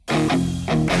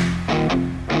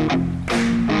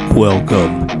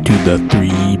Welcome to the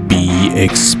 3B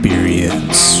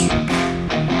Experience.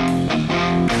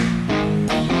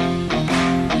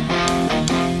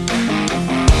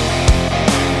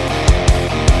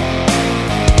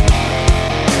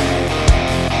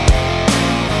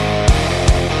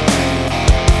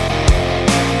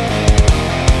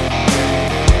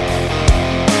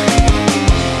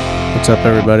 What's up,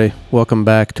 everybody? Welcome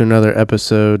back to another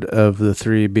episode of the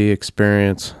 3B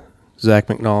Experience. Zach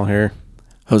McNall here.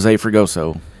 Jose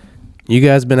Fregoso. You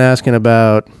guys been asking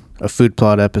about a food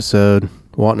plot episode,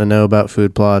 wanting to know about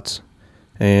food plots,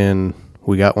 and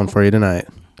we got one for you tonight.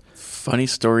 Funny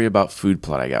story about food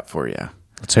plot I got for you.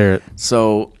 Let's hear it.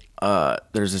 So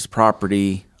there's this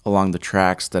property along the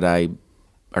tracks that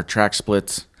our track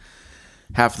splits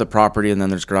half of the property, and then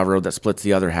there's gravel road that splits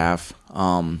the other half.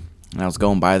 And I was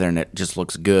going by there, and it just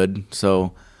looks good. So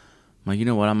I'm like, you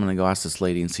know what? I'm going to go ask this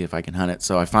lady and see if I can hunt it.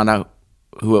 So I found out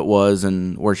who it was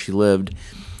and where she lived.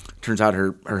 Turns out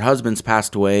her husband's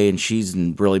passed away, and she's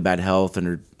in really bad health, and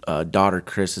her daughter,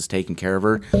 Chris, is taking care of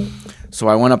her. So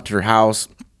I went up to her house,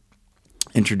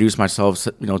 introduced myself,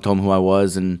 told them who I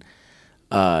was, and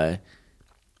told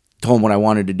them what I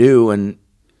wanted to do. And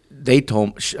they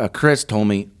Chris told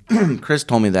me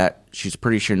that she's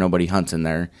pretty sure nobody hunts in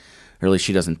there. Or at least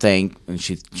she doesn't think, and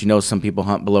she knows some people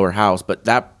hunt below her house, but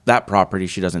that property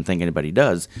she doesn't think anybody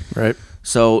does. Right.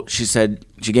 So she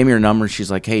gave me her number.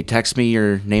 She's like, hey, text me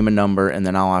your name and number, and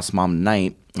then I'll ask Mom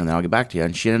tonight, and then I'll get back to you.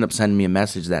 And she ended up sending me a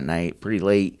message that night, pretty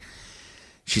late.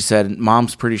 She said,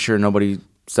 Mom's pretty sure nobody's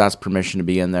asked permission to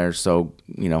be in there, so,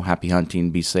 happy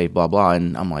hunting, be safe, blah, blah.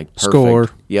 And I'm like, perfect. Score.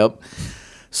 Yep.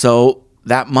 So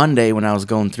that Monday when I was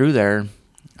going through there,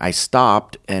 I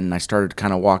stopped and I started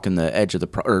kind of walking the edge of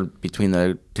between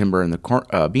the timber and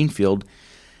the bean field.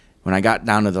 When I got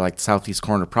down to the southeast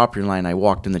corner property line, I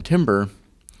walked in the timber,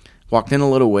 walked in a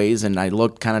little ways, and I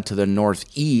looked kind of to the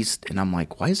northeast, and I'm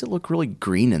like, why does it look really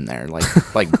green in there,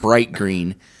 like bright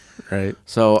green? Right.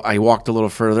 So I walked a little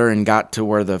further and got to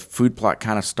where the food plot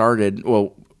kind of started.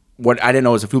 Well, what I didn't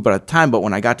know was a food plot at the time, but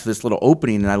when I got to this little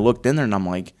opening and I looked in there, and I'm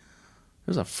like,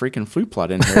 there's a freaking food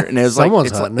plot in here. And it was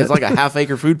it's like a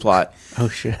half-acre food plot. Oh,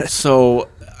 shit. So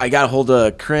I got a hold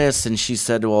of Chris, and she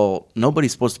said, well,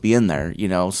 nobody's supposed to be in there,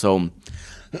 So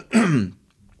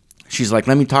she's like,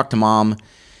 let me talk to Mom.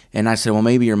 And I said, well,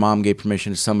 maybe your mom gave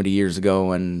permission to somebody years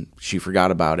ago, and she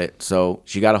forgot about it. So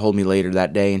she got a hold of me later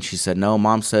that day, and she said, no,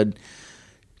 Mom said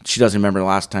she doesn't remember the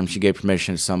last time she gave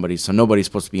permission to somebody, so nobody's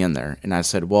supposed to be in there. And I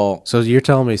said, well. So you're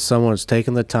telling me someone's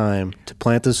taken the time to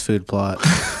plant this food plot.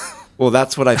 Well,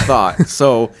 that's what I thought.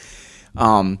 So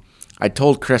I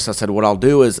told Chris, I said, what I'll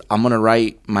do is I'm going to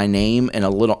write my name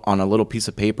on a little piece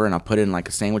of paper, and I'll put it in like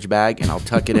a sandwich bag, and I'll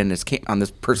tuck it in on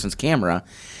this person's camera.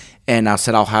 And I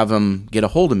said, I'll have him get a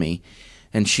hold of me.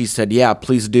 And she said, yeah,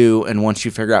 please do. And once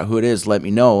you figure out who it is, let me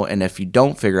know. And if you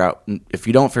don't figure out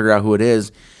who it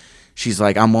is, she's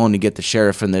like, I'm willing to get the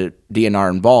sheriff and the DNR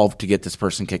involved to get this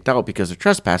person kicked out because they're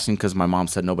trespassing, because my mom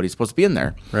said nobody's supposed to be in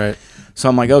there. Right. So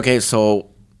I'm like, okay, so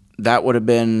that would have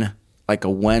been like a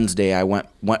Wednesday. It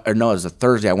was a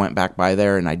Thursday. I went back by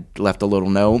there and I left a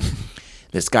little note.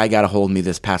 This guy got a hold of me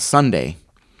this past Sunday,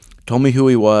 told me who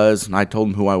he was, and I told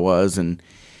him who I was. And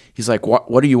he's like,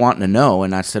 what are you wanting to know?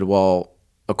 And I said, well,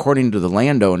 according to the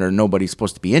landowner, nobody's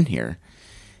supposed to be in here.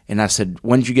 And I said,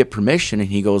 when did you get permission? And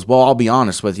he goes, well, I'll be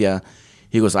honest with you.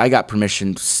 He goes, I got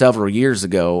permission several years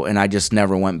ago, and I just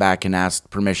never went back and asked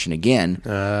permission again.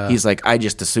 He's like, I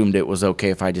just assumed it was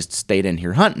okay if I just stayed in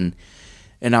here hunting.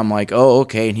 And I'm like, oh,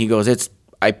 okay. And he goes,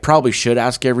 I probably should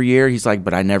ask every year. He's like,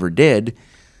 but I never did.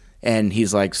 And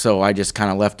he's like, so I just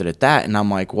kind of left it at that. And I'm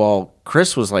like, well,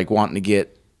 Chris was like wanting to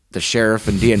get the sheriff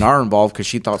and DNR involved because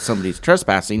she thought somebody's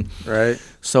trespassing. Right.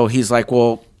 So he's like,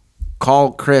 well,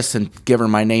 call Chris and give her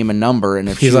my name and number. And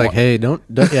if he's like, hey, don't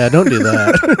do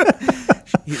that.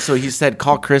 So he said,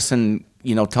 call Chris and,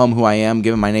 tell him who I am,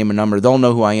 give him my name and number. They'll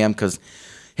know who I am because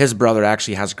his brother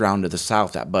actually has ground to the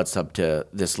south that butts up to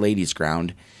this lady's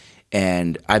ground.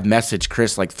 And I've messaged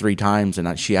Chris like 3 times,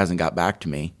 and she hasn't got back to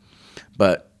me.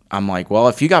 But I'm like, well,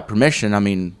 if you got permission, I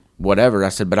mean, whatever. I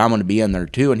said, but I'm going to be in there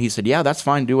too. And he said, yeah, that's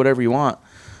fine. Do whatever you want.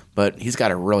 But he's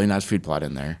got a really nice food plot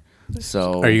in there.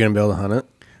 So are you going to be able to hunt it?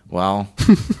 Well,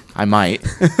 I might.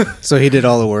 So he did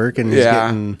all the work, and he's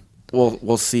getting... Well,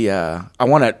 we'll see. I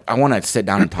want to sit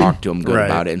down and talk to him good right.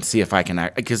 about it and see if I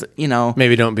can, because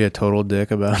maybe don't be a total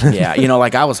dick about it. Yeah,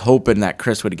 I was hoping that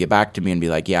Chris would get back to me and be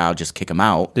like, yeah, I'll just kick him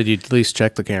out. Did you at least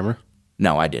check the camera?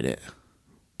 No, I didn't.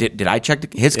 Did I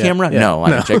check his camera? Yeah. No,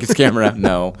 I didn't check his camera.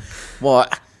 No. Well,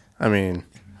 I mean,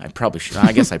 I probably should.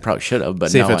 I guess I probably should have.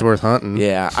 But see if it's worth hunting.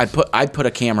 Yeah, I put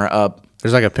a camera up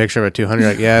There's like a picture of a 200.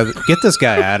 Like, yeah, get this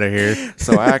guy out of here.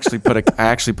 So I actually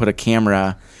put a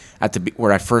camera at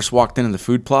where I first walked into the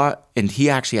food plot, and he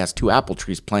actually has 2 apple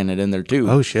trees planted in there too.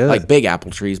 Oh shit! Like big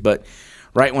apple trees. But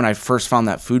right when I first found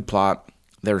that food plot,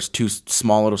 there was 2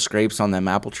 small little scrapes on them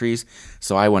apple trees.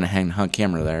 So I went ahead and hung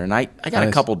camera there, and I got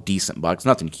a couple decent bucks.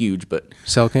 Nothing huge, but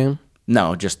cell cam.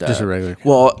 No, just a regular.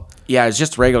 Well, yeah, it's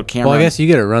just a regular camera. Well, I guess you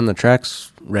get to run the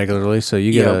tracks regularly, so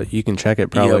you can check it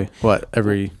probably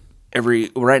every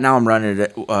right now I'm running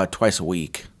it twice a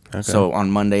week. Okay. So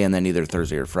on Monday and then either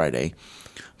Thursday or Friday.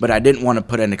 But I didn't want to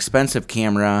put an expensive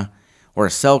camera or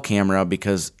a cell camera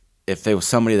because if there was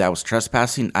somebody that was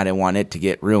trespassing, I didn't want it to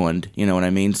get ruined. You know what I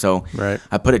mean? So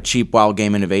I put a cheap Wild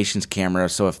Game Innovations camera.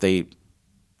 So if they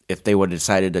would have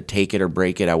decided to take it or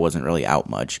break it, I wasn't really out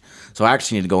much. So I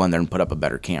actually need to go in there and put up a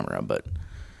better camera. But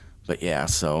yeah,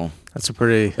 so that's a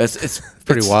pretty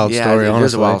wild story. Yeah, it is a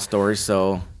honestly. wild story.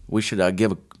 So we should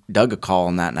give Doug a call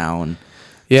on that now and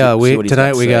yeah. see what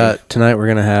tonight we're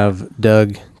gonna have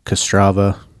Doug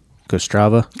Kostreva,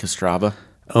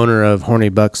 owner of Horny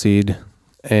Buck Seed,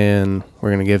 and we're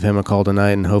going to give him a call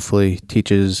tonight and hopefully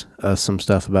teaches us some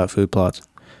stuff about food plots.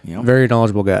 Yep. Very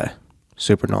knowledgeable guy.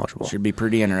 Super knowledgeable. Should be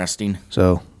pretty interesting.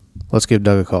 So let's give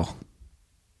Doug a call.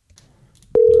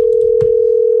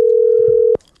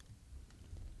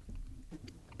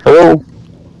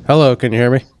 Hello, can you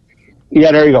hear me?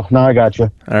 Yeah, there you go. Now I got you.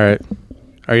 All right.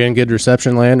 Are you in good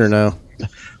reception land or no?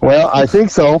 Well, I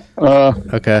think so.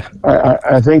 Okay.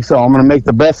 I think so. I'm going to make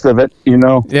the best of it, you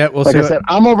know. Yeah, we'll like see. I said,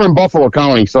 I'm over in Buffalo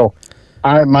County, so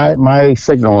my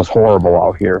signal is horrible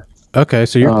out here. Okay,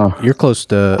 so you're close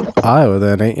to Iowa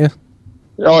then, ain't you?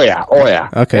 Oh yeah.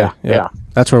 Okay. Yeah.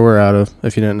 That's where we're out of,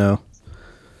 if you didn't know.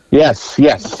 Yes.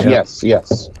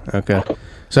 Okay.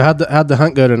 So how'd the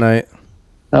hunt go tonight?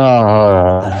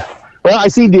 Well, I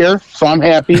see deer, so I'm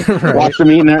happy. Right. Watch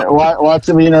them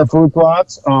eating our food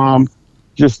plots.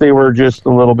 They were just a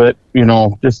little bit, you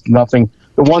know, just nothing.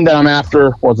 The one that I'm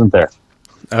after wasn't there.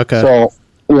 Okay. So,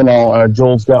 you know,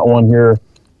 Joel's got one here.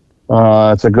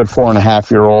 It's a good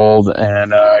 4.5-year-old,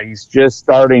 and he's just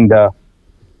starting to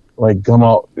like come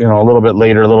out, you know, a little bit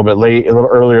later, a little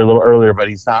earlier, but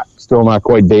he's still not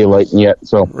quite daylighting yet.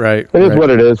 So right, it is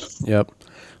what it is. Yep.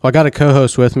 Well, I got a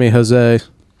co-host with me, Jose.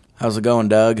 How's it going,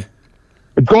 Doug?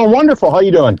 It's going wonderful. How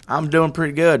you doing? I'm doing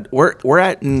pretty good. We're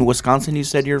at in Wisconsin. You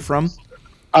said you're from?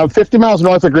 50 miles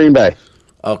north of Green Bay.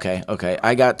 Okay.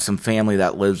 I got some family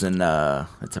that lives in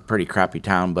it's a pretty crappy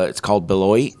town, but it's called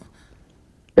Beloit.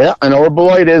 Yeah, I know where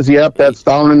Beloit is. Yep, that's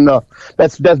down in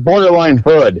that's borderline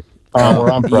Hood,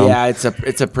 where I'm from. Yeah, it's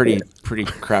a pretty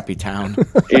crappy town.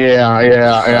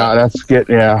 Yeah. That's good.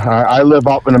 Yeah, I live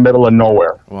up in the middle of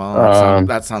nowhere. Well,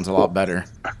 that sounds a lot better.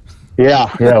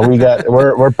 Yeah.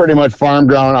 We're pretty much farm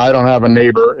ground. I don't have a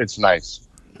neighbor. It's nice.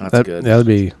 That's good. That'd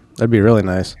be really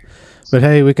nice. But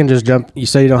hey, we can just jump. You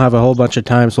say you don't have a whole bunch of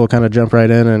time, so we'll kind of jump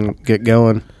right in and get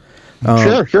going.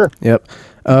 Sure. Yep.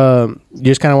 You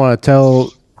just kind of want to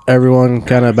tell everyone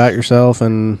kind of about yourself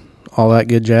and all that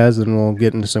good jazz, and we'll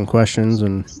get into some questions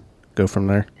and go from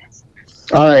there.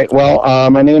 All right. Well,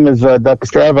 my name is Doug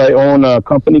Kostreva. I own a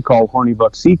company called Horny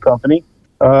Buck Seed Company.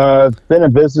 Been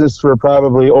in business for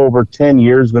probably over 10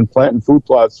 years. Been planting food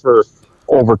plots for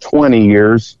over 20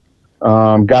 years.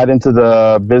 Got into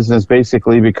the business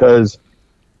basically because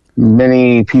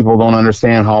many people don't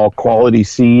understand how quality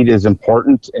seed is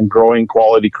important in growing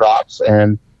quality crops.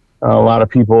 And a lot of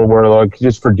people were like,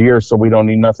 just for deer, so we don't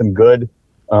need nothing good.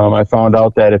 I found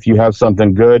out that if you have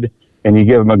something good and you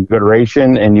give them a good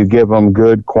ration and you give them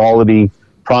good quality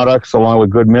products along with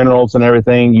good minerals and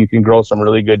everything, you can grow some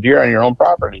really good deer on your own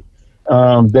property.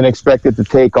 Didn't expect it to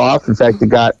take off. In fact, it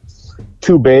got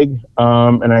too big,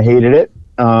 and I hated it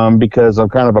because I'm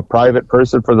kind of a private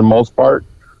person for the most part.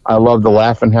 I love to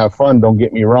laugh and have fun, don't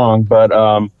get me wrong, but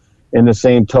in the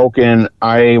same token,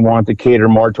 I want to cater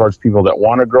more towards people that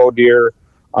want to grow deer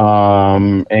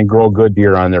and grow good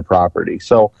deer on their property.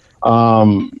 So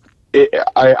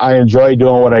I enjoy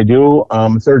doing what I do.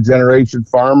 I'm a third-generation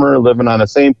farmer living on the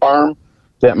same farm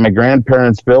that my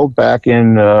grandparents built back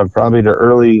in probably the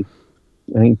early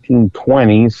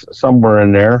 1920s, somewhere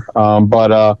in there.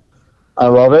 But I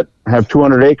love it. I have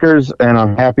 200 acres, and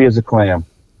I'm happy as a clam.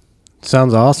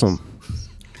 Sounds awesome.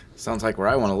 Sounds like where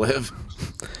I want to live.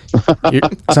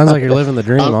 Sounds like you're living the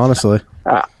dream, honestly.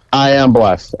 I am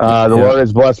blessed. The Lord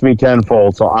has blessed me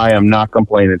tenfold, so I am not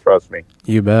complaining, trust me.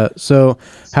 You bet. So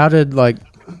how did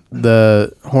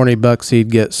the Horny Buck Seed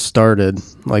get started?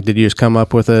 Like, did you just come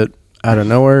up with it out of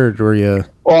nowhere, or were you?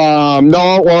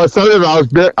 No. Well, it started.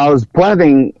 I was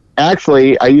planting.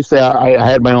 Actually, I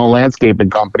had my own landscaping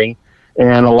company,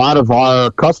 And a lot of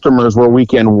our customers were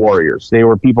weekend warriors. They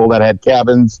were people that had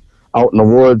cabins out in the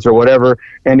woods or whatever,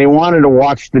 and they wanted to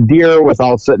watch the deer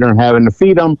without sitting there and having to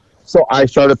feed them. So I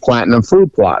started planting them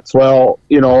food plots. Well,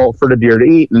 for the deer to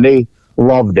eat, and they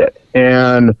loved it.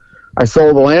 And I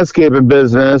sold the landscaping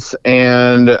business,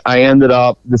 and I ended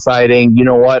up deciding, you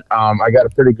know what, I got a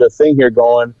pretty good thing here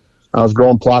going. I was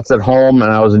growing plots at home,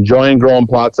 and I was enjoying growing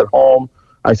plots at home.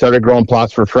 I started growing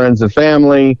plots for friends and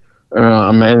family,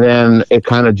 and then it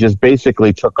kind of just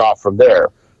basically took off from there.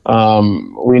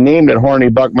 We named it Horny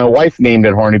Buck. My wife named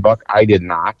it Horny Buck. I did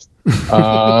not.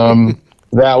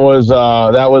 That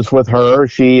was with her.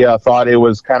 She thought it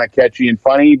was kind of catchy and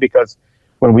funny because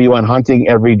when we went hunting,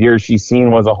 every deer she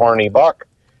seen was a horny buck.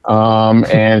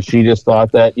 And she just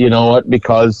thought that,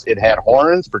 because it had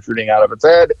horns protruding out of its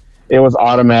head, it was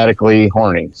automatically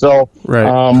horny. So,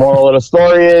 right. Moral of the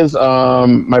story is,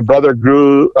 my brother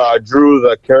drew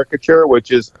the caricature,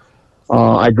 which is,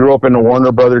 I grew up in the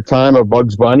Warner Brother time of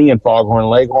Bugs Bunny and Foghorn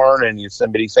Leghorn and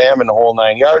Yosemite Sam and the whole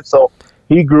 9 yards. So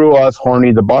he grew us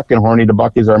Horny the Buck, and Horny the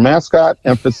Buck is our mascot,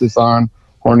 emphasis on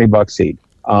Horny Buck Seed.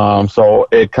 So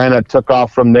it kind of took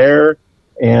off from there,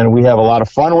 and we have a lot of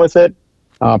fun with it.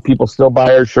 People still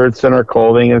buy our shirts and our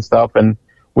clothing and stuff, and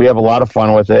we have a lot of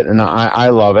fun with it, and I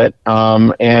love it.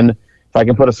 And if I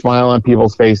can put a smile on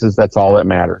people's faces, that's all that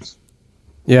matters.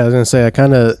 Yeah, I was going to say,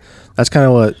 that's kind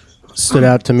of what stood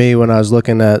out to me when I was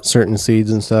looking at certain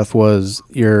seeds and stuff was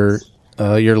your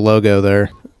logo there.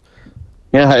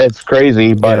 Yeah, it's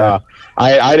crazy, but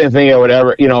I didn't think it would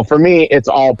ever, for me, it's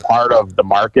all part of the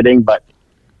marketing, but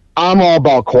I'm all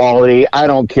about quality. I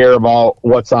don't care about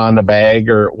what's on the bag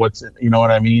or what's, you know what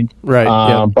I mean?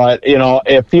 Right. But,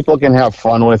 if people can have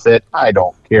fun with it, I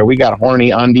don't care. We got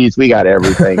horny undies. We got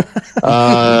everything.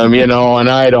 And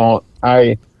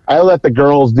I let the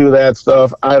girls do that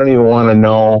stuff. I don't even want to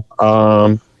know.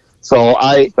 So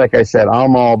like I said,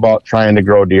 I'm all about trying to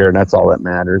grow deer, and that's all that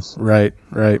matters. Right.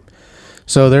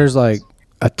 So there's like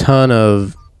a ton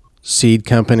of seed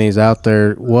companies out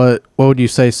there. What would you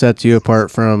say sets you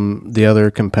apart from the other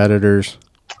competitors?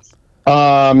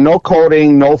 No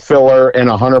coating, no filler, and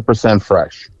 100%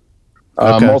 fresh.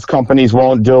 Okay. Most companies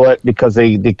won't do it because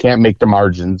they can't make the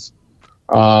margins.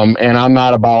 And I'm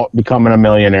not about becoming a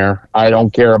millionaire. I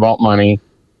don't care about money.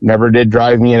 Never did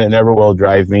drive me, and it never will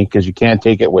drive me because you can't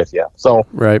take it with you. So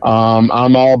right.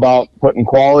 I'm all about putting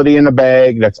quality in the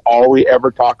bag. That's all we ever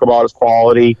talk about is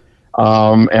quality.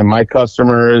 And my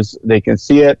customers, they can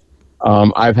see it.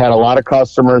 I've had a lot of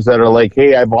customers that are like,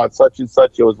 hey, I bought such and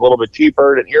such. It was a little bit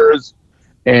cheaper than yours.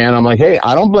 And I'm like, hey,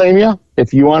 I don't blame you.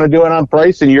 If you want to do it on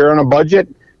price and you're on a budget,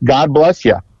 God bless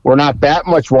you. We're not that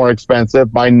much more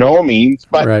expensive by no means,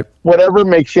 but right. Whatever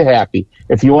makes you happy.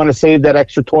 If you want to save that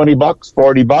extra $20,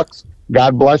 $40,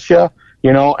 God bless you,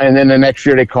 and then the next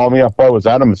year they call me up, boy, was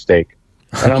that a mistake?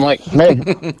 And I'm like, hey,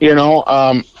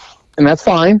 and that's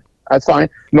fine. That's fine.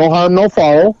 No harm, no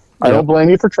foul. I don't blame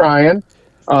you for trying.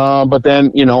 But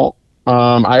then,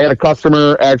 I had a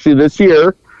customer actually this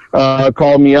year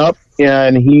called me up,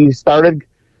 and he started,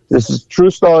 this is a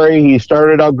true story, he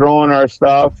started out growing our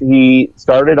stuff. He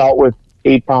started out with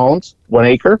 8 pounds, 1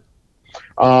 acre.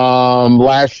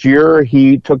 Last year,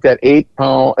 he took that 8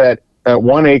 pound at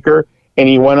 1 acre, and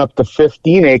he went up to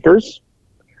 15 acres.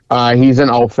 He's an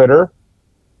outfitter.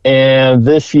 And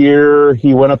this year,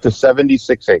 he went up to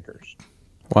 76 acres.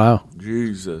 Wow.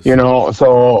 Jesus.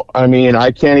 So,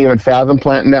 I can't even fathom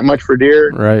planting that much for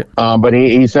deer. Right. But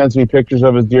he sends me pictures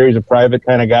of his deer. He's a private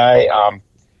kind of guy.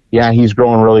 He's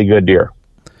growing really good deer.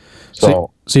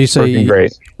 So you say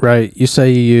great. Right. You say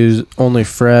you use only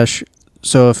fresh.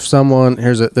 So if someone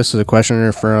this is a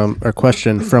question from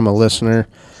a listener.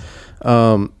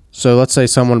 So let's say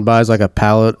someone buys like a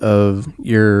pallet of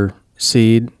your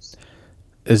seed.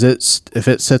 If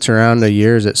it sits around a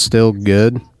year, is it still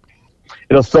good?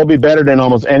 It'll still be better than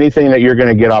almost anything that you're going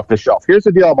to get off the shelf. Here's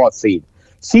the deal about seed.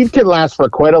 Seed can last for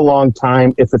quite a long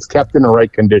time if it's kept in the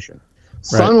right condition. Right.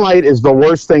 Sunlight is the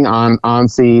worst thing on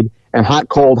seed, and hot,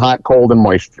 cold, and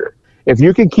moisture. If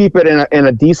you can keep it in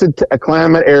a decent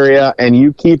climate area and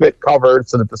you keep it covered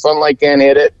so that the sunlight can't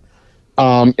hit it,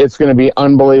 it's going to be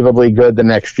unbelievably good the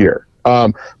next year.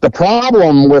 The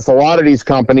problem with a lot of these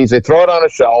companies, they throw it on a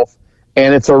shelf,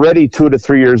 and it's already 2 to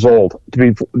 3 years old,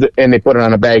 and they put it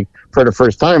on a bag for the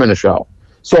first time in the shelf.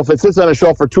 So if it sits on a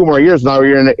shelf for 2 more years, now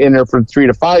you're in there for 3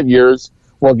 to 5 years.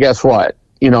 Well, guess what?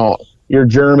 Your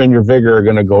germ and your vigor are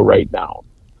going to go right down.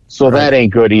 So right. That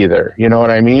ain't good either. You know what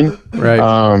I mean?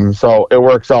 Right. So it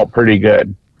works out pretty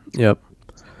good. Yep.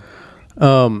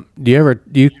 Do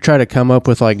you try to come up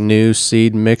with like new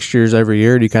seed mixtures every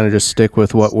year? Or do you kind of just stick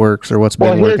with what works or what's been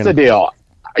working? Well, here's the deal.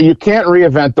 You can't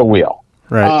reinvent the wheel.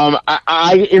 Right.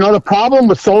 The problem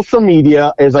with social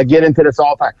media is I get into this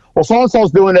all the time. Well,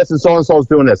 so-and-so's doing this and so-and-so's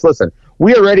doing this. Listen,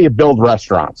 we already build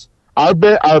restaurants. Our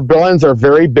blends are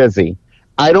very busy.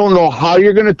 I don't know how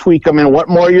you're going to tweak them and what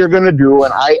more you're going to do.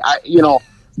 And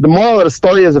the moral of the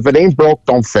story is if it ain't broke,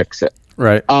 don't fix it.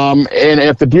 Right. And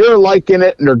if the deer are liking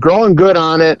it and they're growing good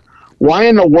on it, why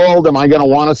in the world am I going to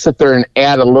want to sit there and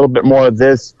add a little bit more of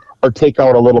this or take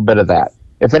out a little bit of that?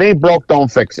 If it ain't broke,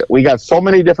 don't fix it. We got so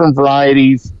many different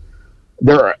varieties.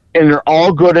 They're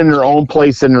all good in their own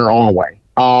place, in their own way.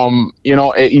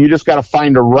 You just got to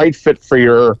find the right fit for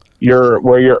your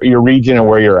region and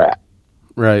where you're at.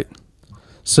 Right.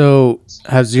 So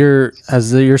has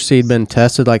your seed been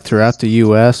tested like throughout the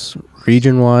U.S.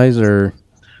 region wise or?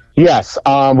 Yes,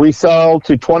 we sell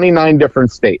to 29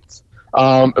 different states.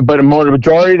 But the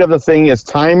majority of the thing is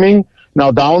timing. Now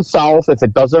down south, if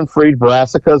it doesn't freeze,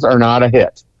 brassicas are not a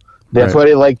hit. That's why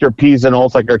they like their peas and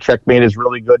oats. Like our checkmate is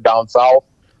really good down south.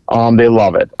 They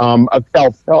love it.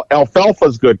 Alfalfa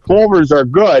is good. Clovers are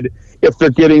good if they're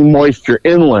getting moisture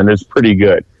inland. Is pretty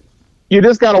good. You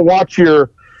just got to watch where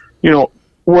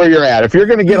you're at. If you're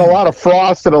going to get a lot of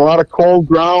frost and a lot of cold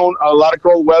ground, a lot of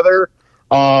cold weather,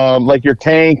 like your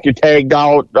tank, your tagged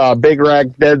out, big rack,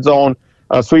 dead zone,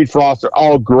 sweet frost are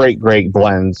all great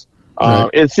blends.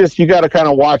 It's just you got to kind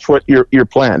of watch what you're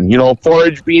planting.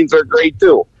 Forage beans are great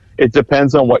too. It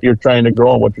depends on what you're trying to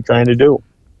grow and what you're trying to do.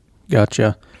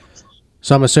 Gotcha.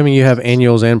 So I'm assuming you have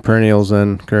annuals and perennials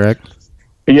then, correct?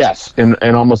 Yes, in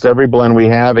almost every blend we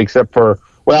have, except for,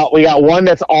 we got one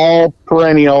that's all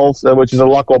perennials, which is a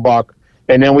Lucko Buck,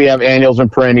 and then we have annuals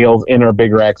and perennials in our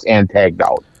big racks and tagged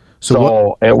out.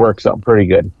 So it works out pretty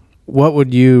good. What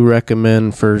would you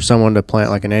recommend for someone to plant,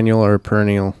 like an annual or a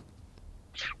perennial?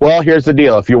 Well, here's the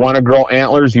deal. If you want to grow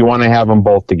antlers, you want to have them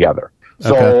both together.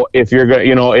 So if you're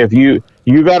going to, if you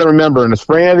got to remember in the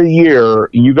spring of the year,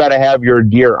 you got to have your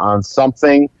deer on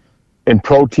something in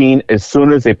protein as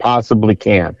soon as they possibly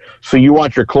can. So you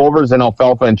want your clovers and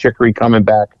alfalfa and chicory coming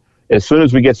back as soon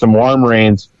as we get some warm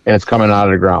rains and it's coming out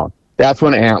of the ground. That's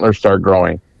when antlers start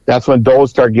growing. That's when does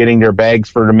start getting their bags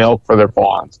for the milk for their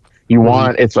fawns. You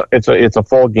want it's a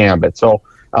full gambit. So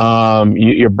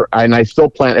and I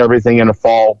still plant everything in the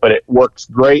fall, but it works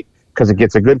great because it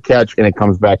gets a good catch and it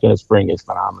comes back in the spring. It's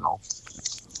phenomenal.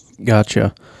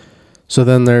 Gotcha. So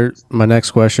then my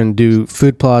next question, do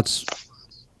food plots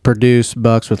produce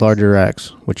bucks with larger racks?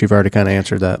 Which you've already kind of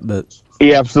answered that, but.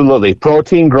 Yeah, absolutely.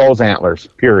 Protein grows antlers,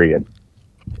 period.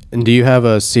 And do you have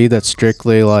a seed that's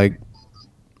strictly like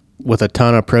with a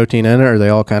ton of protein in it, or they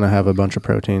all kind of have a bunch of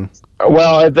protein?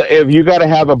 Well, if you got to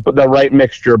have the right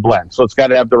mixture blend. So it's got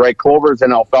to have the right clovers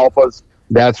and alfalfas.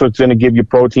 That's what's going to give you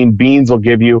protein. Beans will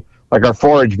give you, like our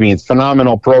forage beans,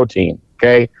 phenomenal protein.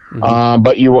 Okay. Mm-hmm.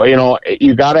 But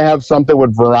you got to have something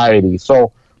with variety.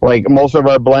 So like most of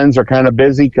our blends are kind of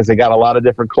busy because they got a lot of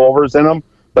different clovers in them.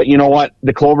 But you know what?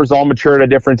 The clovers all mature at a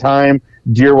different time.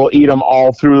 Deer will eat them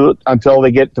all through until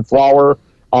they get to flower.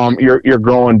 You're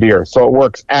growing deer. So it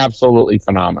works absolutely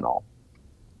phenomenal.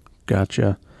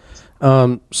 Gotcha.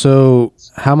 So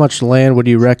how much land would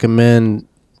you recommend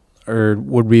or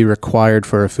would be required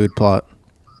for a food plot?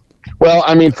 Well,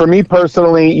 I mean, for me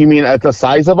personally, you mean at the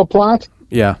size of a plot?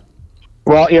 Yeah.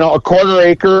 Well, a quarter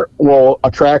acre will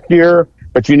attract deer,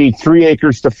 but you need 3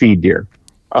 acres to feed deer.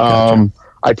 Gotcha.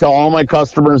 I tell all my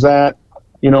customers that,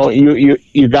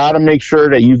 you got to make sure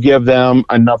that you give them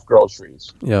enough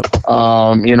groceries. Yep.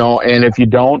 And if you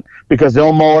don't, because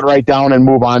they'll mow it right down and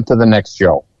move on to the next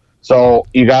show. So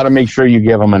you got to make sure you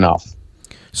give them enough.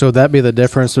 So would that be the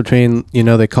difference between,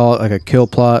 they call it like a kill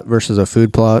plot versus a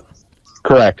food plot?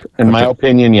 Correct. In my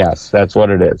opinion, yes, that's what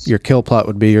it is. Your kill plot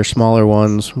would be your smaller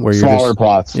ones where you're smaller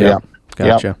plots. Yeah.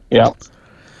 Gotcha. Yep.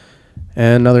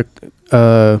 And another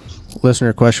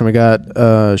listener question we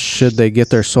got, should they get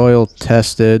their soil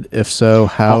tested? If so,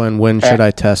 how and when should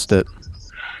I test it?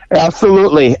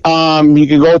 Absolutely. You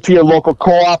can go to your local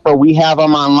co-op, or we have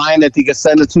them online that you can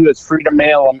send it to. It's free to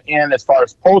mail them in as far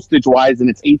as postage-wise, and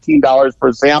it's $18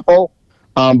 per sample.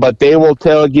 But they will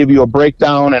give you a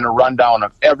breakdown and a rundown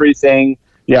of everything.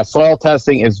 Yeah, soil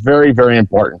testing is very, very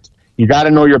important. You got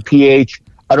to know your pH.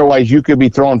 Otherwise, you could be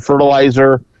throwing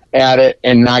fertilizer at it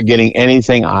and not getting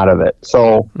anything out of it.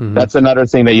 So that's another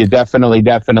thing that you definitely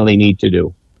need to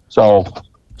do. So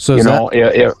is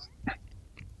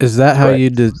that how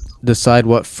you decide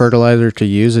what fertilizer to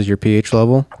use as your pH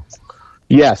level?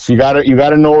 Yes, you got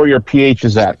to know where your pH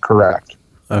is at. Correct.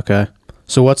 Okay.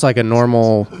 So what's like a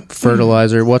normal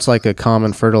fertilizer? What's like a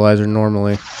common fertilizer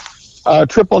normally?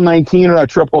 Triple 19 or a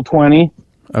triple 20.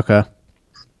 Okay.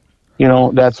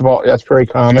 That's very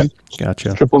common.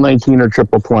 Gotcha. Triple 19 or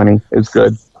triple 20 is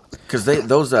good. Because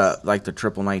those like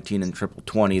the 19 and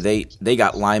 20, they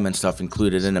got lime and stuff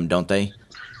included in them, don't they?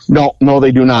 No,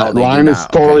 they do not. Oh, they lime do is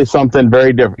not. totally Okay. something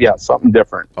very different. Yeah, something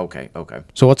different. Okay.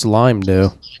 So what's lime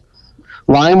do?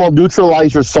 Lime will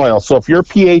neutralize your soil. So if your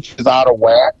pH is out of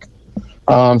whack,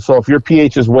 so if your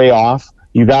pH is way off,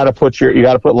 you got to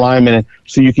put lime in it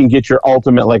so you can get your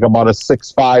ultimate like about a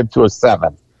 6.5 to a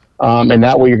 7, and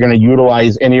that way you're going to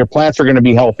utilize, and your plants are going to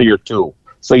be healthier too.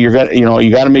 So you're gonna, you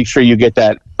got to make sure you get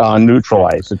that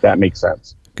neutralized, if that makes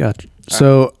sense. Gotcha.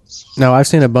 So now I've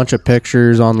seen a bunch of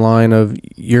pictures online of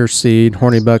your seed,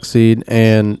 Horny Buck Seed,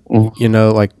 and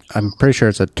like I'm pretty sure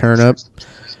it's a turnip,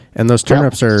 and those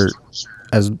turnips are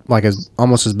as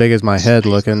almost as big as my head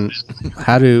looking.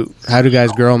 How do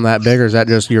guys grow them that big, or is that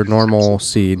just your normal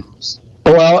seed?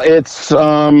 Well, it's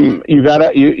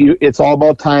it's all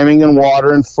about timing and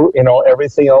water and food,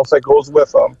 everything else that goes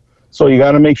with them. So you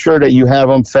got to make sure that you have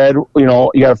them fed. You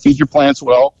got to feed your plants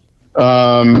well.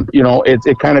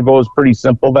 It kind of goes pretty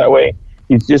simple that way.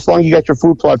 Just as long as you got your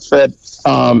food plots fed,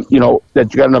 that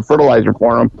you got enough fertilizer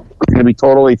for them, you're going to be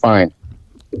totally fine.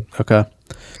 Okay.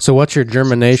 So what's your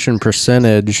germination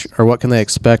percentage, or what can they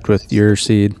expect with your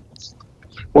seed?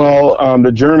 Well,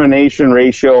 the germination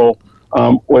ratio,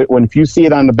 if you see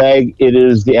it on the bag, it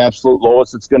is the absolute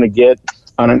lowest it's going to get.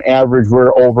 On an average,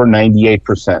 we're over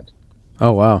 98%.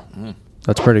 Oh, wow.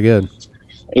 That's pretty good.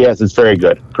 Yes, it's very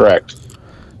good. Correct.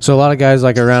 So a lot of guys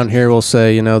like around here will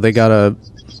say, they got to,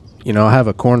 have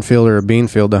a cornfield or a bean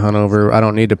field to hunt over. I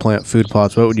don't need to plant food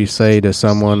plots. What would you say to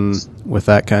someone with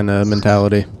that kind of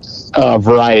mentality?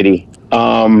 Variety.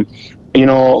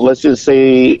 Let's just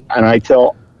say, and I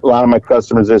tell a lot of my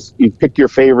customers this, you pick your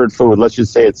favorite food. Let's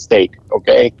just say it's steak,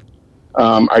 okay?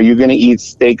 Are you going to eat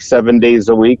steak 7 days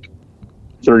a week,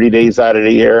 30 days out of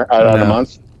the year, out of the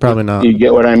month? Probably not. You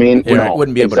get what I mean? Yeah, no,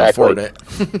 wouldn't be able to afford it.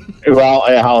 Well,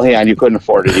 and you couldn't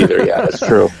afford it either. Yeah, that's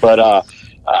true.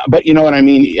 But you know what I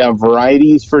mean?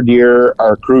 Varieties for deer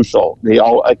are crucial.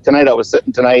 Tonight I was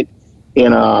sitting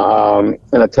in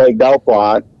a tagged out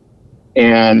plot,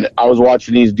 and I was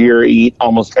watching these deer eat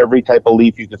almost every type of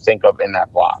leaf you could think of in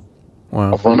that plot.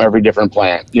 Wow. From every different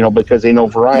plant, because they know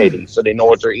variety, so they know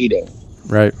what they're eating.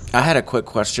 Right. I had a quick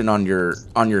question on your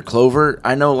clover.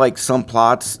 I know like some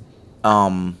plots,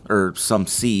 or some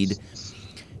seed,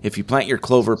 if you plant your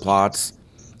clover plots,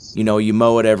 you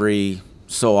mow it every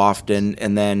so often,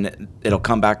 and then it'll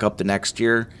come back up the next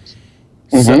year.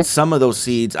 Mm-hmm. So some of those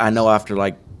seeds, I know after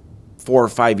like 4 or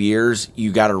 5 years,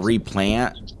 you got to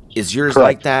replant. Is yours Correct.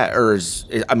 like that, or is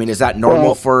that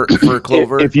normal for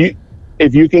clover? If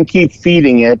you can keep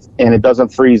feeding it and it doesn't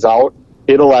freeze out,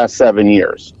 it'll last 7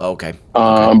 years. Okay.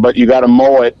 But you got to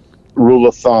mow it. Rule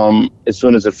of thumb, as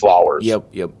soon as it flowers.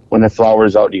 Yep. When it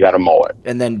flowers out, you got to mow it.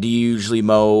 And then do you usually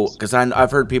mow, because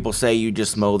I've heard people say you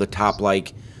just mow the top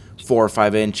like 4 or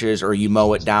 5 inches, or you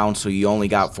mow it down so you only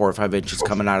got 4 or 5 inches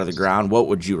coming out of the ground. What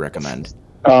would you recommend?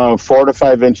 4 to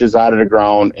 5 inches out of the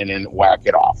ground and then whack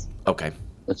it off. Okay.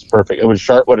 That's perfect. It was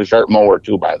sharp with a sharp mower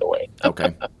too, by the way.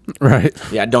 Okay. Right.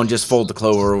 Yeah, don't just fold the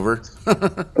clover over.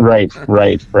 Right.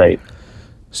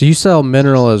 So you sell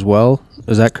mineral as well?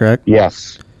 Is that correct?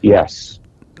 Yes.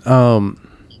 And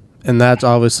that's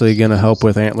obviously going to help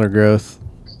with antler growth.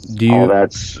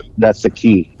 That's the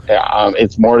key.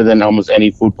 It's more than almost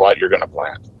any food plot you're going to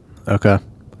plant. Okay.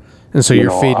 And so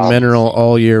you're feeding mineral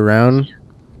all year round?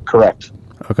 Correct.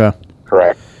 Okay.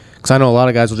 Correct. Because I know a lot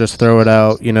of guys will just throw it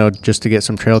out, just to get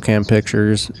some trail cam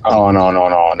pictures. Oh, no.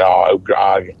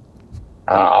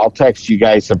 I'll text you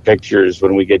guys some pictures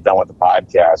when we get done with the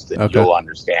podcast, and you'll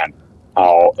understand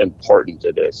how important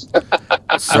it is.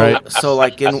 So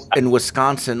like in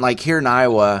Wisconsin, like here in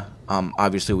Iowa,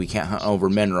 obviously we can't hunt over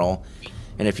mineral.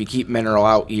 And if you keep mineral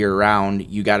out year round,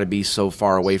 you got to be so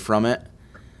far away from it.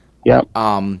 Yep.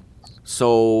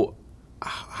 So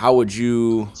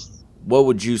what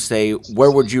would you say,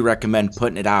 where would you recommend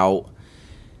putting it out?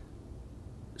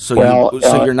 So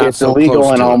you're not it's so illegal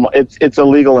close to it. it's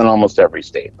illegal in almost every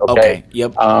state. Okay.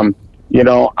 Yep.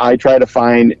 I try to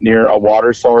find near a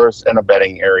water source and a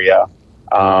bedding area.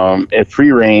 At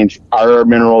free range, our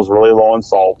minerals really low in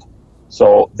salt,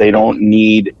 so they don't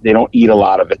eat a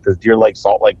lot of it because deer like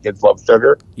salt, like kids love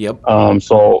sugar. Yep.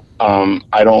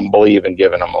 I don't believe in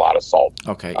giving them a lot of salt.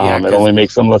 Okay. Yeah. It only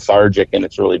makes them lethargic, and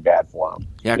it's really bad for them.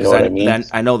 Yeah, because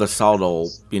I know the salt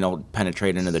will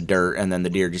penetrate into the dirt, and then the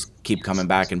deer just keep coming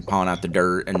back and pawing out the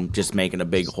dirt and just making a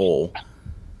big hole.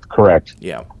 Correct.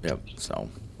 Yeah. Yep. So.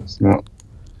 Yeah.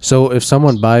 So if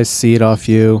someone buys seed off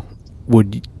you,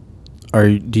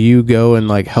 do you go and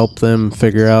like help them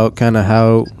figure out kind of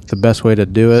how the best way to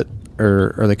do it,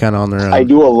 or are they kind of on their own? I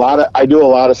do a lot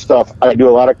of stuff. I do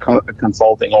a lot of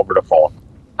consulting over the phone.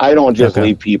 I don't just Okay.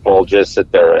 leave people just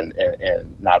sit there and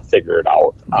not figure it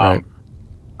out. Right.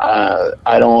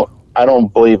 I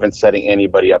don't believe in setting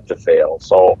anybody up to fail.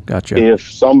 So Gotcha. if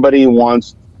somebody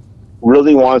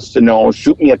really wants to know,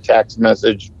 shoot me a text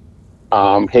message.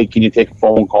 Hey, can you take a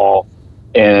phone call?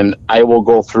 And I will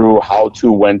go through how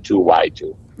to, when to, why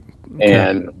to,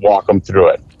 and walk them through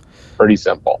it. Pretty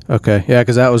simple. Okay. Yeah,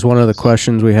 because that was one of the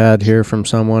questions we had here from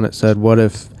someone. It said, what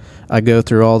if I go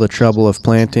through all the trouble of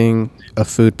planting a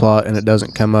food plot and it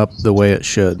doesn't come up the way it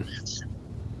should?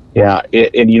 Yeah,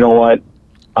 and you know what?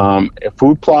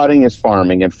 Food plotting is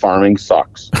farming, and farming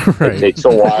sucks. Right. It takes a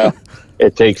while.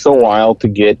 It takes a while to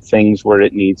get things where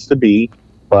it needs to be,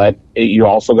 but you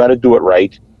also got to do it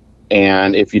right.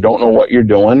 And if you don't know what you're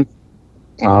doing,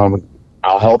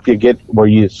 I'll help you get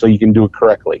so you can do it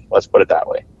correctly. Let's put it that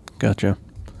way. Gotcha.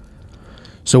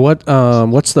 So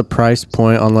what's the price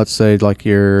point on, let's say, like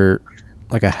a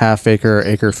half acre or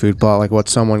acre food plot? Like,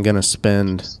 what's someone going to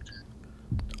spend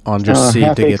on just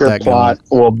seed to get that plot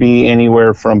going? Will be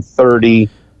anywhere from $30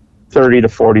 to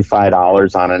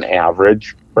 $45 on an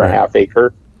average for a half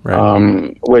acre,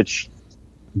 Right. Which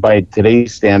by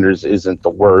today's standards isn't the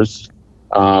worst.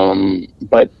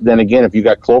 But then again, if you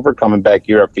got clover coming back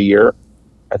year after year,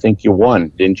 I think you won,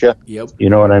 didn't you? Yep. You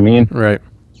know what I mean? Right.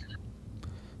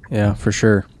 Yeah, for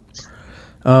sure.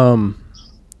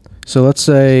 So let's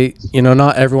say,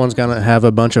 not everyone's going to have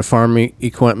a bunch of farming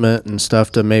equipment and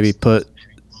stuff to maybe put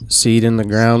seed in the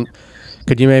ground.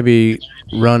 Could you maybe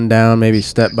run down maybe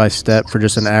step by step for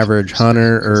just an average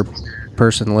hunter or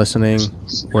person listening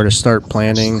where to start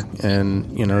planting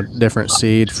and, different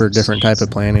seed for different type of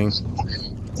planting?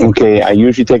 Okay, I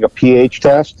usually take a pH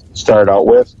test, start out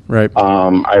with. Right.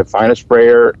 I find a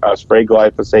sprayer, spray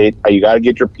glyphosate. You got to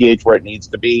get your pH where it needs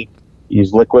to be.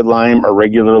 Use liquid lime or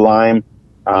regular lime.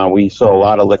 We sell a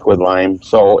lot of liquid lime,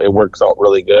 so it works out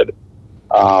really good.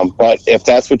 But if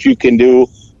that's what you can do,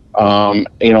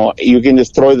 you can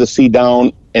just throw the seed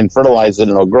down and fertilize it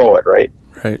and it'll grow it, right?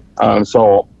 Right.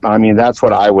 So, that's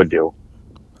what I would do.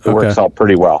 It works out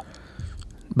pretty well.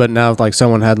 But now if like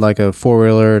someone had like a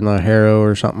 4-wheeler and a harrow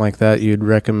or something like that, you'd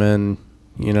recommend,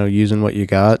 using what you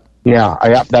got? Yeah,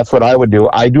 that's what I would do.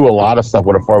 I do a lot of stuff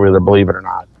with a 4-wheeler, believe it or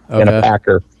not, and a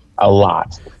packer. A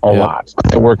lot.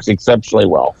 It works exceptionally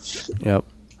well. Yep.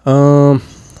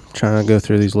 Trying to go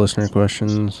through these listener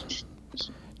questions.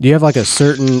 Do you have like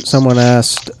someone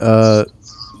asked, do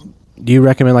you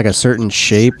recommend like a certain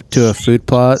shape to a food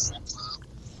plot?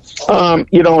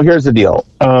 Here's the deal.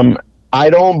 I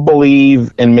don't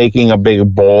believe in making a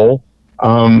big bowl.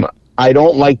 I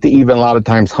don't like to even a lot of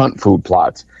times hunt food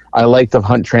plots. I like to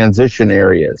hunt transition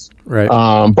areas. Right.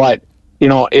 But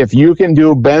if you can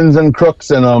do bends and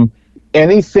crooks in them,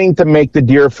 anything to make the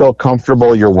deer feel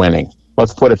comfortable, you're winning.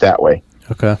 Let's put it that way.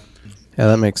 Okay. Yeah,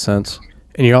 that makes sense.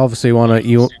 And you obviously want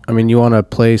to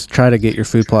try to get your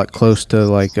food plot close to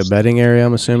like a bedding area,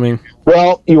 I'm assuming.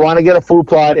 Well, you want to get a food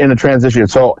plot in a transition.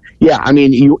 So, yeah,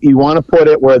 you want to put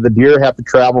it where the deer have to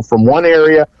travel from one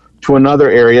area to another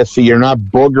area so you're not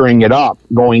boogering it up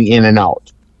going in and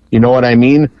out. You know what I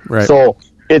mean? Right. So,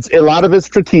 it's a lot of it's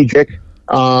strategic.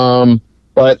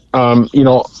 But that's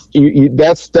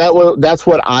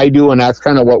what I do, and that's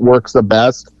kind of what works the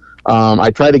best.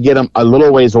 I try to get them a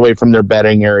little ways away from their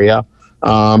bedding area.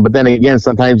 But then again,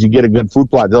 sometimes you get a good food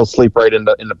plot, they'll sleep right in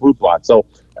the food plot. So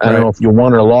I don't know if you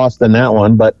won or lost in that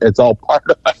one, but it's all part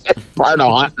of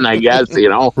hunting, I guess.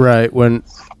 Right. When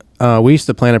we used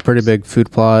to plant a pretty big food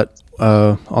plot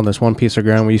on this one piece of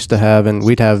ground we used to have, and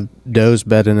we'd have does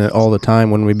bed in it all the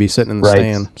time when we'd be sitting in the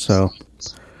stand. So.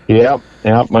 Yep.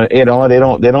 They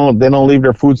don't leave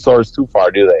their food source too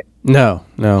far, do they? No.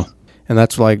 And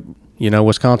that's like,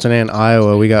 Wisconsin and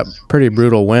Iowa, we got pretty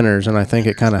brutal winters, and I think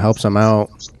it kind of helps them out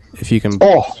if you can.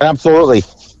 Oh, absolutely.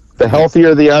 The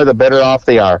healthier they are, the better off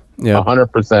they are. Yeah.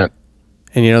 100%.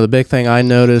 And, the big thing I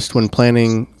noticed when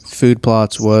planting food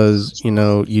plots was,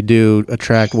 you do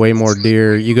attract way more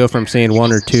deer. You go from seeing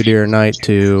 1 or 2 deer a night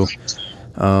to,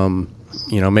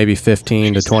 maybe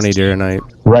 15 to 20 deer a night.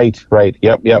 Right.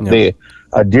 Yep.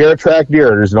 Deer attract deer.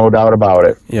 There's no doubt about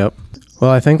it. Yep. Well,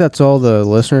 I think that's all the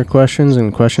listener questions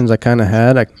and questions I kind of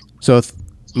had. So with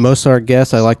most of our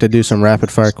guests, I like to do some rapid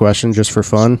fire questions just for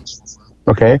fun.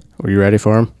 Okay. Are you ready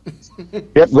for them?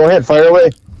 Yep. Go ahead. Fire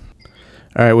away.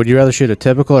 All right. Would you rather shoot a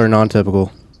typical or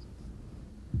non-typical?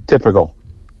 Typical.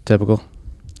 Typical.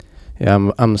 Yeah,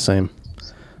 I'm the same.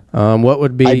 What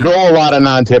would be? I grow a lot of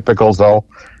non-typicals though.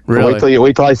 Really?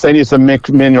 Wait till I send you some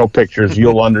mineral pictures.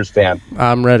 You'll understand.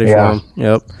 I'm ready for them.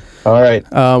 Yep. All right.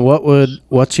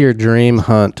 What's your dream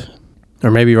hunt?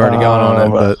 Or maybe you've already gone on it,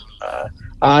 but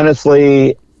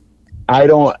honestly, I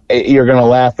don't. You're gonna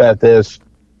laugh at this.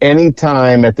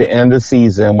 anytime at the end of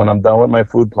season, when I'm done with my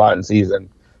food plotting season,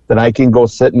 that I can go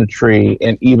sit in a tree,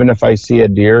 and even if I see a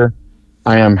deer,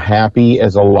 I am happy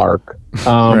as a lark.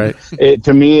 Right.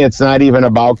 To me, it's not even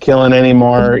about killing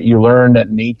anymore. You learn that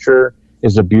nature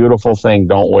is a beautiful thing.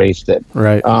 Don't waste it.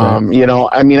 Right. You know,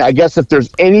 I mean, I guess if there's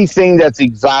anything that's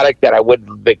exotic that I would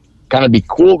kind of be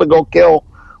cool to go kill,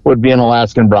 would be an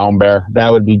Alaskan brown bear.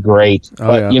 That would be great. Oh,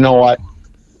 but yeah. you know what?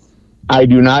 I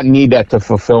do not need that to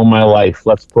fulfill my life.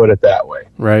 Let's put it that way.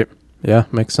 Right. Yeah,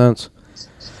 makes sense.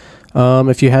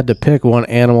 If you had to pick one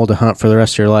animal to hunt for the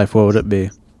rest of your life, what would it be?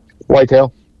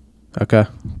 Whitetail. Okay.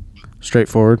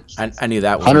 Straightforward. I knew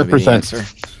that was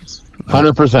 100%.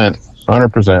 100%.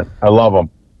 100%. I love them.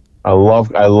 I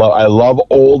love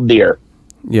old deer.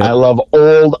 Yeah. I love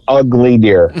old ugly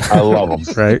deer. I love them.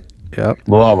 Right. Yep.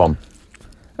 Love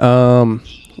them.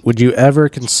 Would you ever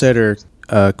consider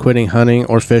quitting hunting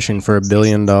or fishing for $1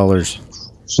 billion?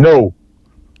 No.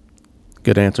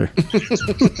 Good answer.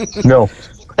 No.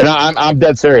 And I'm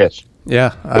dead serious.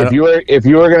 Yeah. If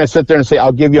you were going to sit there and say,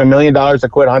 I'll give you $1 million to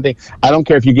quit hunting, I don't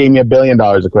care if you gave me $1 billion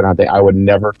to quit hunting. I would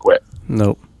never quit.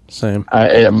 Nope. Same.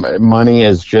 Money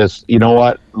is just, you know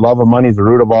what? Love of money is the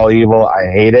root of all evil.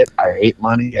 I hate it. I hate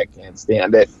money. I can't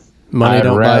stand it. Money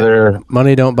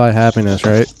don't buy happiness,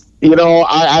 right? You know,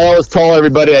 I always told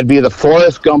everybody I'd be the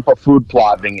Forrest Gump of food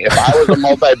plotting. If I was a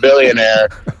multi-billionaire,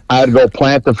 I'd go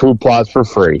plant the food plots for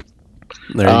free.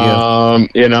 There you go.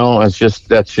 You know, that's just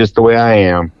the way I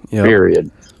am. Yep. Period.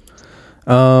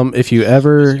 If you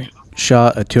ever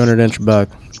shot a 200-inch buck,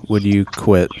 would you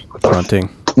quit hunting?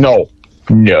 No.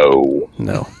 No.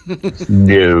 No.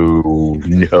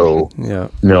 Yeah.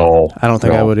 No. I don't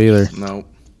think I would either. No.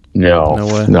 No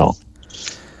way. No.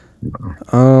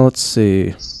 Let's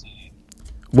see.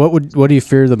 What do you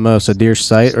fear the most, a deer's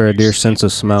sight or a deer's sense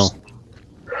of smell?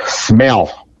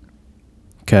 Smell.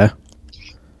 Okay.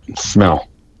 Smell.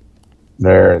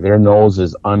 Their nose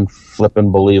is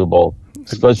unflippin' believable,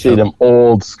 especially them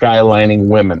old skylining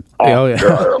women. Oh yeah,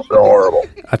 they're horrible.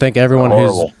 I think everyone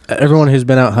who's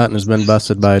been out hunting has been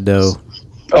busted by a doe.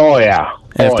 Oh yeah.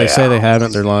 And if they say they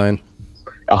haven't, they're lying.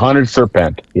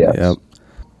 100%. Yes. Yep.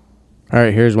 All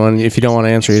right, here's one. If you don't want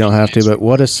to answer, you don't have to. But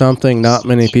what is something not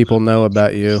many people know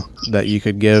about you that you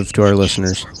could give to our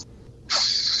listeners?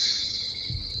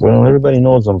 Well, everybody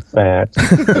knows I'm fat.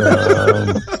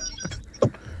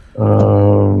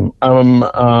 I'm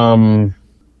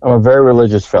a very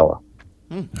religious fella.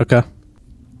 Okay.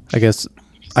 I guess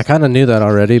I kind of knew that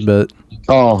already, but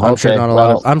I'm sure not a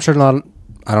lot of. I'm sure not.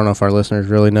 I don't know if our listeners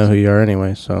really know who you are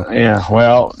anyway. So yeah,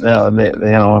 well, they, you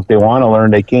know, if they want to learn,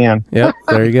 they can. Yep,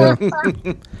 there you go.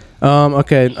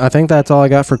 Okay, I think that's all I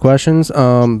got for questions.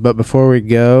 But before we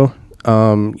go,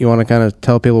 you want to kind of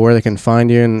tell people where they can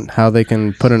find you and how they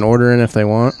can put an order in if they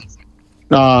want?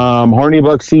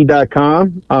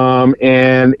 hornybuckseed.com.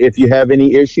 And if you have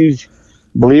any issues,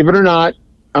 believe it or not,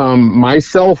 my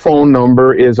cell phone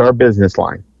number is our business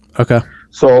line. Okay.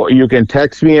 So you can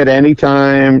text me at any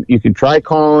time. You can try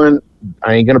calling.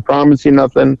 I ain't going to promise you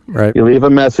nothing. Right. You leave a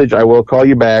message, I will call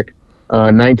you back.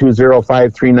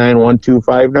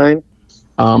 920-539-1259.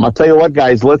 I'll tell you what,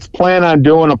 guys, let's plan on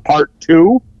doing a part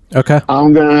 2. Okay.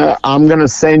 I'm gonna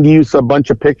send you a bunch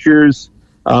of pictures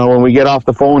when we get off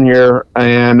the phone here,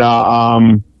 and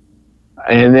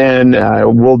then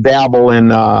we'll dabble in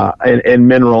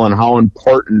mineral and how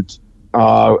important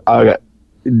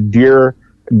deer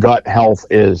gut health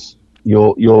is.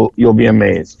 You'll be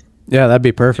amazed. Yeah, that'd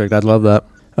be perfect. I'd love that.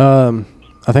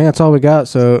 I think that's all we got.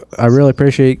 So I really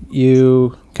appreciate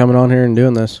you coming on here and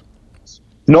doing this.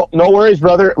 No worries,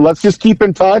 brother. Let's just keep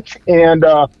in touch. And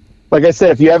like I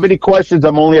said, if you have any questions,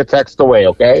 I'm only a text away.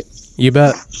 Okay. You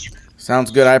bet.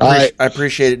 Sounds good. I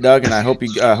appreciate it, Doug, and I hope you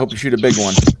shoot a big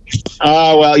one.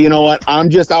 Well, you know what? I'm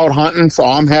just out hunting, so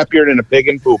I'm happier than a pig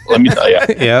in poop. Let me tell you.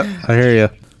 Yeah, I hear you.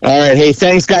 All right. Hey,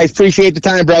 thanks, guys. Appreciate the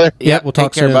time, brother. Yep. We'll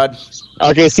talk Take care, soon. bud.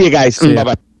 Okay. See you guys. Bye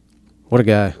bye. What a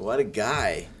guy. What a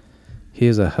guy. He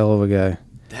is a hell of a guy.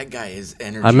 That guy is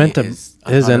energy. I meant to is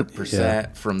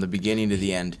 100% from the beginning to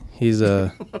the end. He's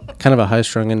a kind of a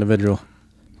high-strung individual,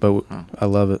 but I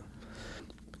love it.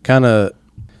 Kind of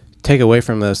take away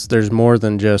from this, there's more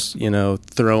than just,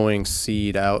 throwing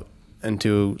seed out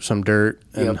into some dirt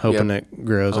and hoping it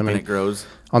grows. It grows.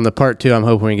 On the part 2, I'm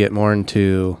hoping we get more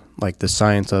into like the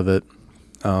science of it,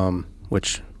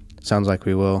 which sounds like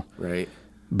we will. Right.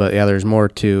 But yeah, there's more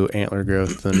to antler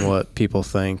growth than what people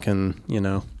think, and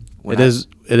it is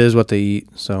what they eat.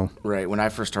 So right. When I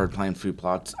first started planting food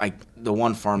plots, the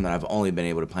one farm that I've only been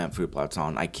able to plant food plots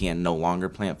on, I can no longer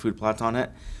plant food plots on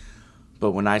it.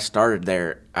 But when I started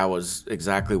there, I was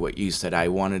exactly what you said. I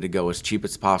wanted to go as cheap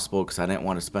as possible because I didn't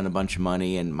want to spend a bunch of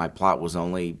money, and my plot was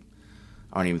only,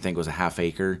 I don't even think it was a half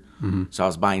acre. Mm-hmm. So I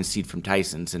was buying seed from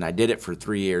Tyson's, and I did it for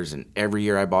 3 years, and every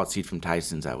year I bought seed from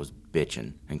Tyson's, I was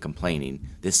bitching and complaining.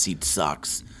 This seed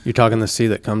sucks. You're talking the seed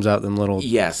that comes out them little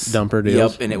dumper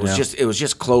deals? Yep, and it was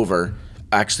just clover.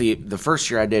 Actually, the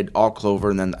first year I did all clover,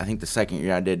 and then I think the second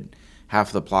year I did half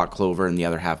of the plot clover, and the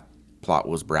other half plot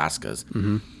was brassicas.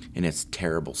 Mm-hmm. And it's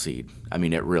terrible seed. I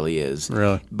mean, it really is.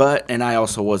 Really? And I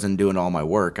also wasn't doing all my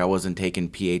work. I wasn't taking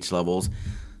pH levels,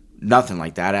 nothing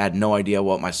like that. I had no idea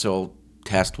what my soil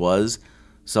test was.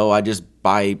 So I just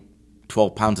buy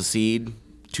 12 pounds of seed,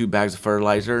 2 bags of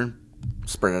fertilizer,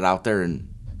 spread it out there. And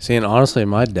see, and honestly,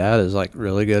 my dad is like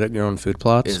really good at growing food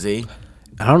plots. Is he?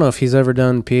 I don't know if he's ever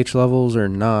done pH levels or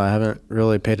not. I haven't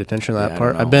really paid attention to that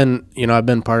part. I've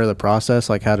been part of the process,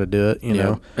 like how to do it, you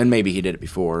know. And maybe he did it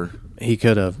before. He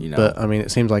could have, but I mean, it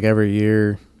seems like every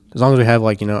year, as long as we have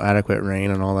like, adequate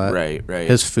rain and all that. Right.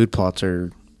 His food plots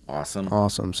are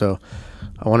awesome. So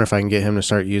I wonder if I can get him to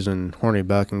start using Horny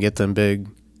Buck and get them big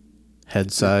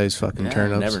head size fucking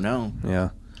turnips. You never know. Yeah.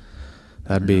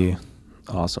 That'd be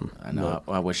awesome. I know.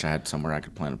 I wish I had somewhere I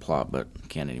could plant a plot, but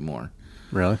can't anymore.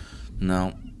 Really?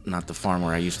 No, not the farm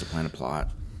where I used to plant a plot.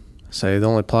 Say the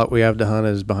only plot we have to hunt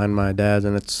is behind my dad's,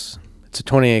 and it's a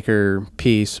 20-acre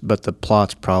piece, but the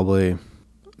plot's probably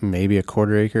maybe a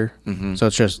quarter acre. Mm-hmm. So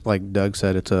it's just like Doug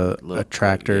said, it's a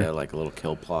tractor. Yeah, like a little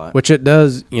kill plot. Which it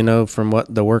does, from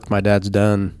what the work my dad's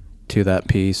done to that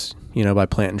piece, by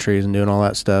planting trees and doing all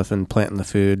that stuff and planting the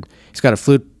food. He's got a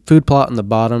food plot in the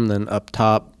bottom, then up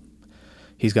top,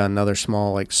 he's got another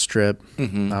small like strip.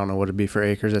 Mm-hmm. I don't know what it'd be for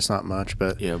acres. It's not much,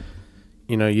 but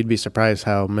you'd be surprised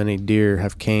how many deer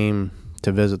have came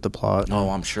to visit the plot. Oh,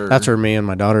 I'm sure. That's where me and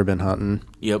my daughter have been hunting.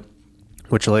 Yep.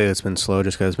 Which lately it's been slow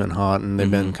just because it's been hot and they've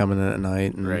been coming in at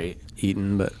night and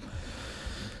eating. But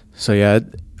so yeah,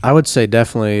 I would say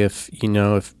definitely if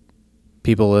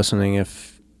people listening,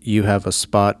 if you have a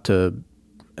spot to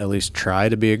at least try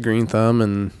to be a green thumb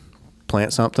and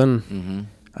plant something,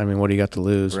 I mean, what do you got to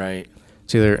lose? Right.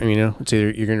 It's either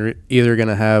you're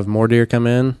gonna have more deer come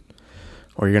in,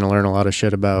 or you're gonna learn a lot of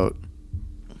shit about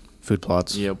food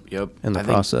plots. Yep. In the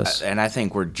process. And I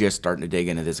think we're just starting to dig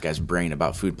into this guy's brain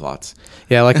about food plots.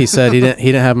 Yeah, like he said, he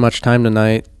didn't have much time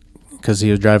tonight because he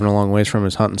was driving a long ways from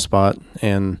his hunting spot,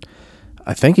 and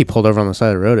I think he pulled over on the side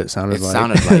of the road. It sounded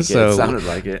like so it sounded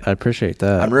like it. I appreciate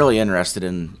that. I'm really interested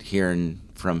in hearing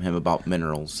from him about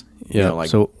minerals. Yeah,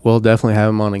 so we'll definitely have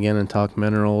him on again and talk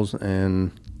minerals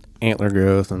and antler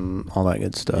growth and all that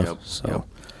good stuff.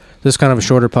 This is kind of a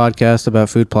shorter podcast about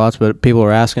food plots, but people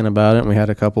were asking about it, and we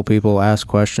had a couple people ask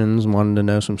questions and wanted to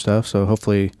know some stuff. So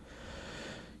hopefully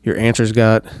your questions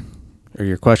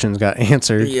got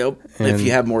answered. Yep. If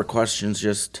you have more questions,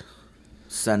 just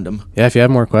send them. Yeah, if you have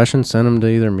more questions, send them to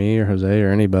either me or Jose or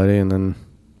anybody, and then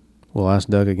we'll ask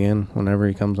Doug again whenever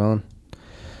he comes on.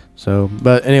 So,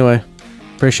 but anyway,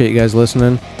 appreciate you guys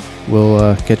listening.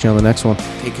 We'll catch you on the next one.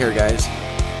 Take care, guys.